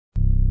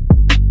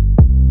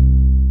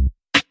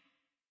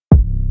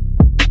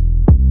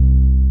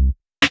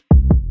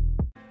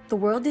The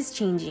world is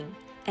changing,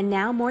 and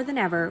now more than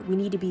ever, we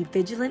need to be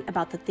vigilant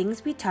about the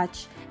things we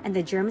touch and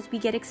the germs we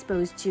get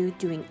exposed to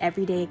doing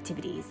everyday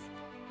activities.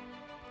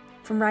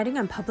 From riding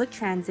on public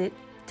transit,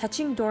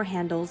 touching door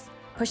handles,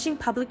 pushing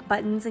public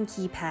buttons and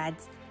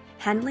keypads,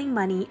 handling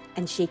money,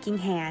 and shaking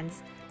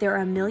hands, there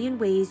are a million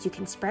ways you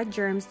can spread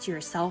germs to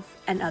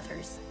yourself and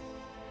others.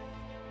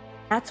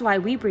 That's why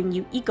we bring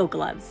you Eco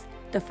Gloves,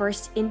 the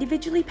first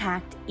individually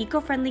packed,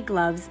 eco-friendly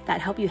gloves that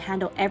help you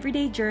handle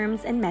everyday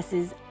germs and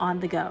messes on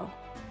the go.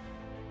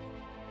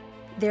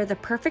 They're the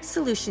perfect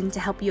solution to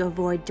help you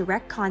avoid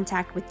direct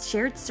contact with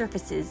shared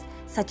surfaces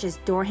such as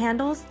door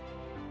handles,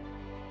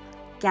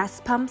 gas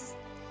pumps,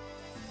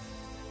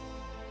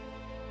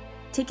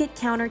 ticket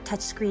counter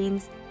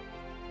touchscreens,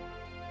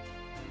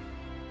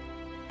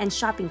 and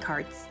shopping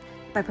carts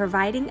by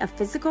providing a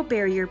physical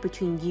barrier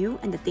between you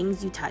and the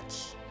things you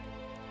touch.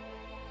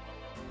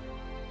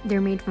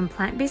 They're made from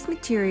plant-based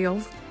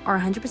materials, are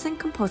 100%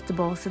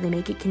 compostable, so they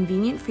make it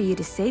convenient for you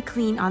to stay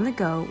clean on the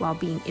go while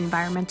being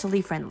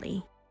environmentally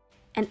friendly.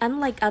 And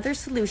unlike other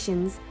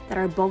solutions that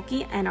are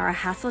bulky and are a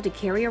hassle to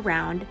carry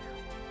around,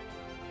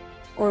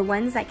 or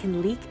ones that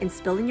can leak and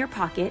spill in your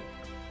pocket,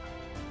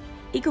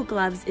 Eco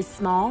Gloves is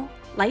small,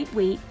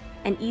 lightweight,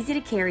 and easy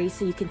to carry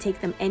so you can take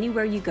them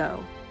anywhere you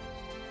go.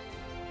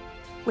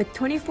 With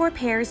 24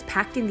 pairs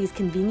packed in these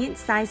convenient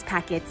size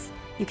packets,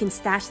 you can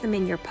stash them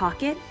in your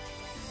pocket,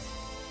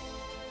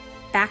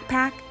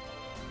 backpack,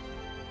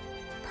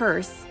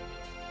 purse,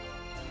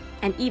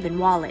 and even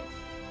wallet.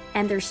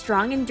 And they're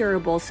strong and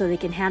durable so they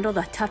can handle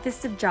the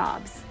toughest of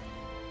jobs.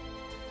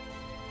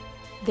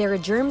 There are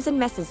germs and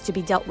messes to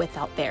be dealt with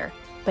out there,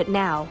 but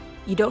now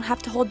you don't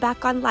have to hold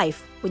back on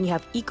life when you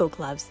have Eco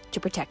Gloves to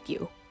protect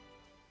you.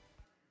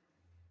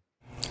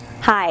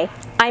 Hi,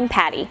 I'm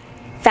Patty,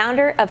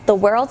 founder of the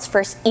world's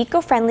first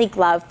eco-friendly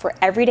glove for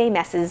everyday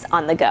messes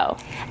on the go.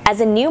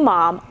 As a new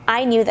mom,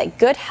 I knew that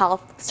good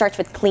health starts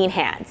with clean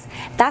hands.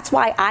 That's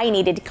why I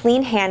needed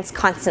clean hands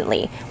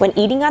constantly when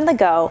eating on the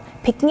go,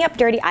 picking up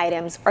dirty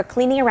items, or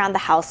cleaning around the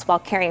house while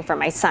caring for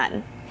my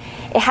son.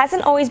 It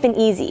hasn't always been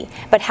easy,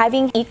 but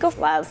having Eco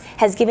Gloves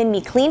has given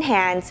me clean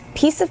hands,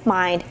 peace of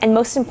mind, and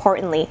most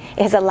importantly,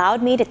 it has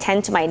allowed me to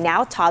tend to my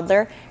now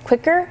toddler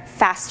quicker,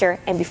 faster,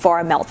 and before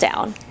a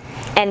meltdown.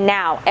 And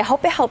now, I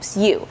hope it helps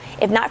you,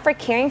 if not for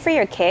caring for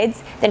your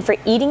kids, then for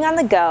eating on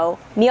the go,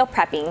 meal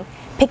prepping,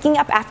 picking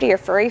up after your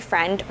furry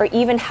friend, or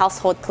even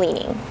household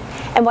cleaning.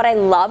 And what I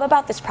love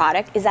about this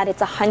product is that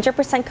it's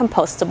 100%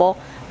 compostable,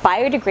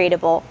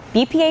 biodegradable,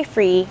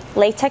 BPA-free,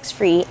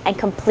 latex-free, and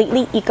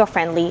completely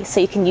eco-friendly so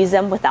you can use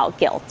them without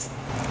guilt.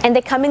 And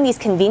they come in these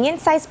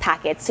convenient-sized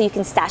packets so you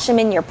can stash them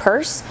in your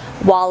purse,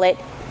 wallet,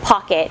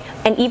 pocket,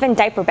 and even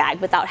diaper bag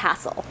without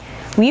hassle.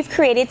 We've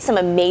created some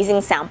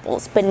amazing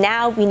samples, but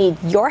now we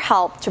need your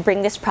help to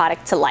bring this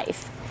product to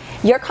life.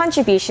 Your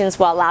contributions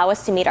will allow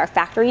us to meet our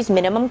factory's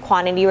minimum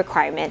quantity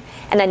requirement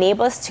and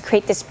enable us to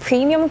create this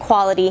premium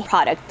quality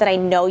product that I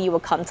know you will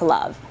come to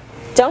love.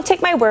 Don't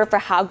take my word for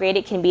how great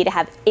it can be to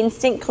have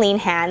instant clean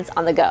hands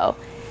on the go.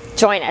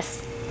 Join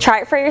us,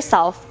 try it for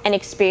yourself, and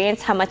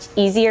experience how much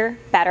easier,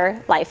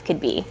 better life could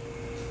be.